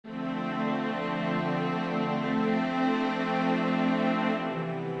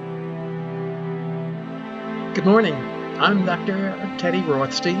Good morning. I'm Dr. Teddy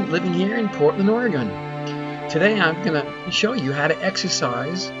Rothstein, living here in Portland, Oregon. Today I'm going to show you how to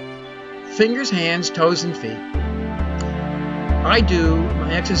exercise fingers, hands, toes, and feet. I do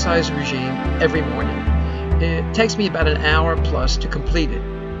my exercise regime every morning. It takes me about an hour plus to complete it.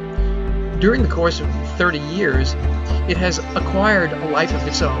 During the course of 30 years, it has acquired a life of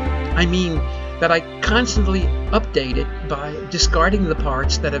its own. I mean that I constantly update it by discarding the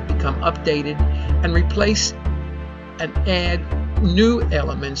parts that have become updated and replace and add new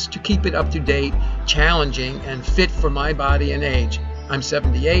elements to keep it up to date, challenging, and fit for my body and age. I'm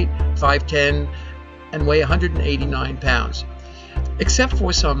 78, 5'10", and weigh 189 pounds. Except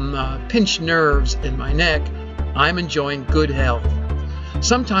for some pinched nerves in my neck, I'm enjoying good health.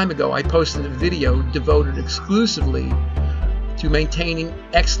 Some time ago, I posted a video devoted exclusively to maintaining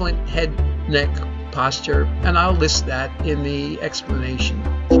excellent head-neck posture, and I'll list that in the explanation.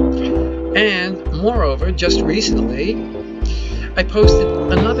 And moreover, just recently, I posted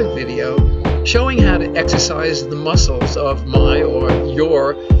another video showing how to exercise the muscles of my or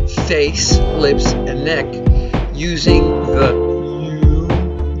your face, lips, and neck using the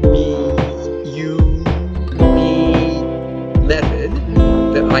you, me method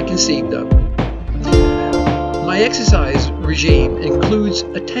that I conceived of. My exercise regime includes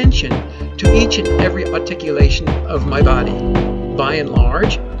attention to each and every articulation of my body. By and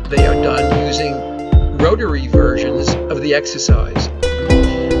large, they are done using rotary versions of the exercise.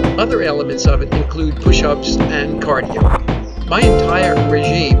 Other elements of it include push-ups and cardio. My entire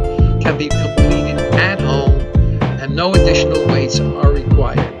regime can be completed at home and no additional weights are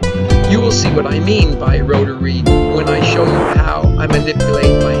required. You will see what I mean by rotary when I show you how I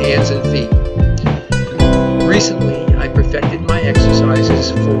manipulate my hands and feet. Recently, I perfected my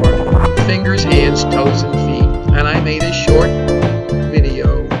exercises for fingers, hands, toes, and feet, and I made a short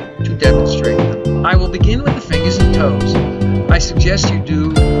video to demonstrate them. I will begin with the fingers and toes. I suggest you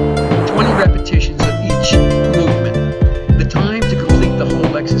do 20 repetitions of each movement. The time to complete the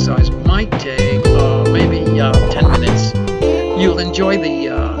whole exercise might take maybe 10 minutes. You'll enjoy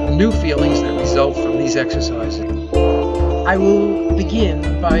the new feelings that result from these exercises. I will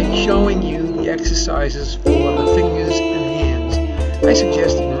begin by showing you the exercises for the fingers and hands. I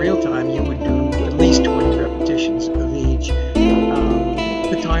suggest in real time you would do at least 20 repetitions of each.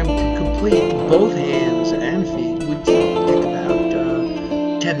 The time to complete both hands and feet would take about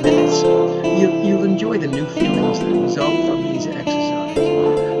 10 minutes. You'll enjoy the new feelings that result from these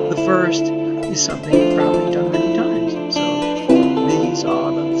exercises. The first is something you've probably done many times. So these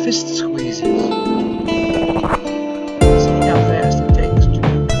are the fist squeezes.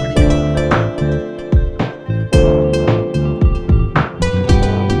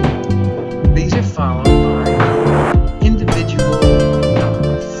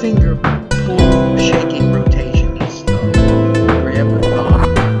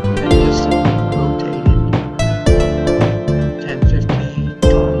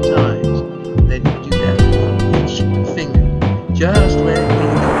 Just let it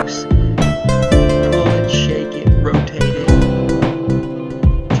loose. Pull it, shake it, rotate it.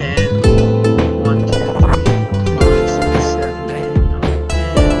 10, 1, 2, 3, 4, 5, 6, 7, 8, 9,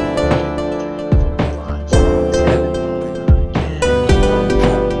 10. 5, 6, 7, 8, 9,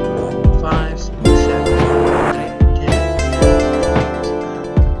 10. 5, 6, 7, 8, 9, 10.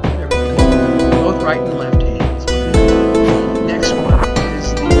 There we go. Both right and left hands. Next one is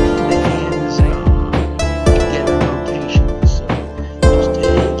the hands together rotation.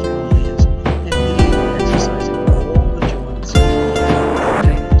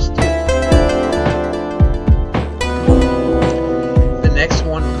 Next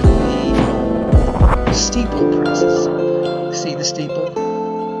one could be steeple presses. See the steeple?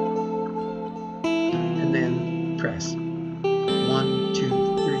 And then press. 1, 2,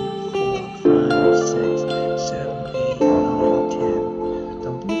 3, 4, 5, 6, 7, 8, 9, 10.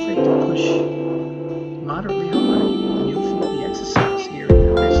 Don't be afraid to push moderately hard, and you'll feel the exercise here in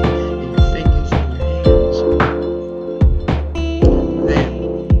your wrist, in your fingers, in your hands. Then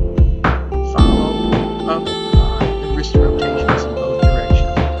follow up the wrist rotations.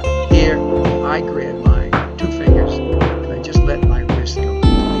 I grab my 2 fingers and I just let my wrist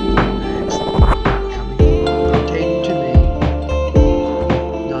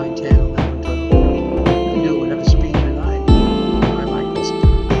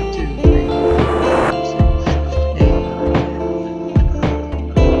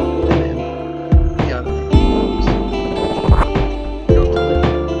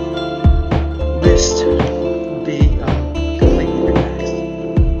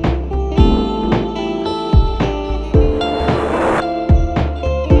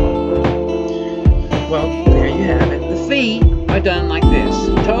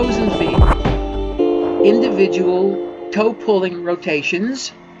individual toe pulling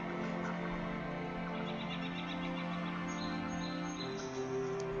rotations.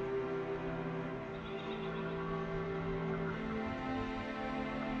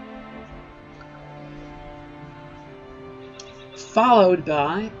 Followed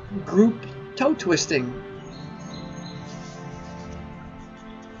by group toe twisting.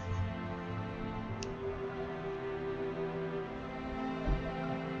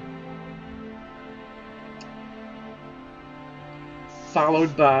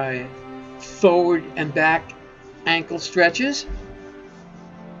 Followed by forward and back ankle stretches.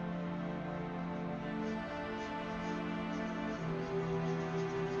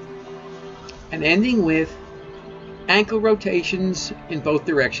 And ending with ankle rotations in both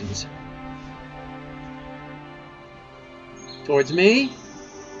directions. Towards me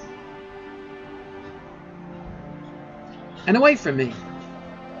and away from me.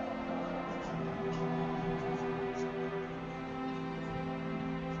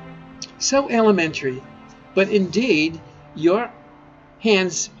 So elementary, but indeed your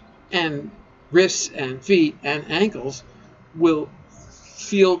hands and wrists and feet and ankles will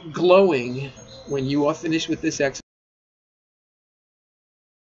feel glowing when you are finished with this exercise.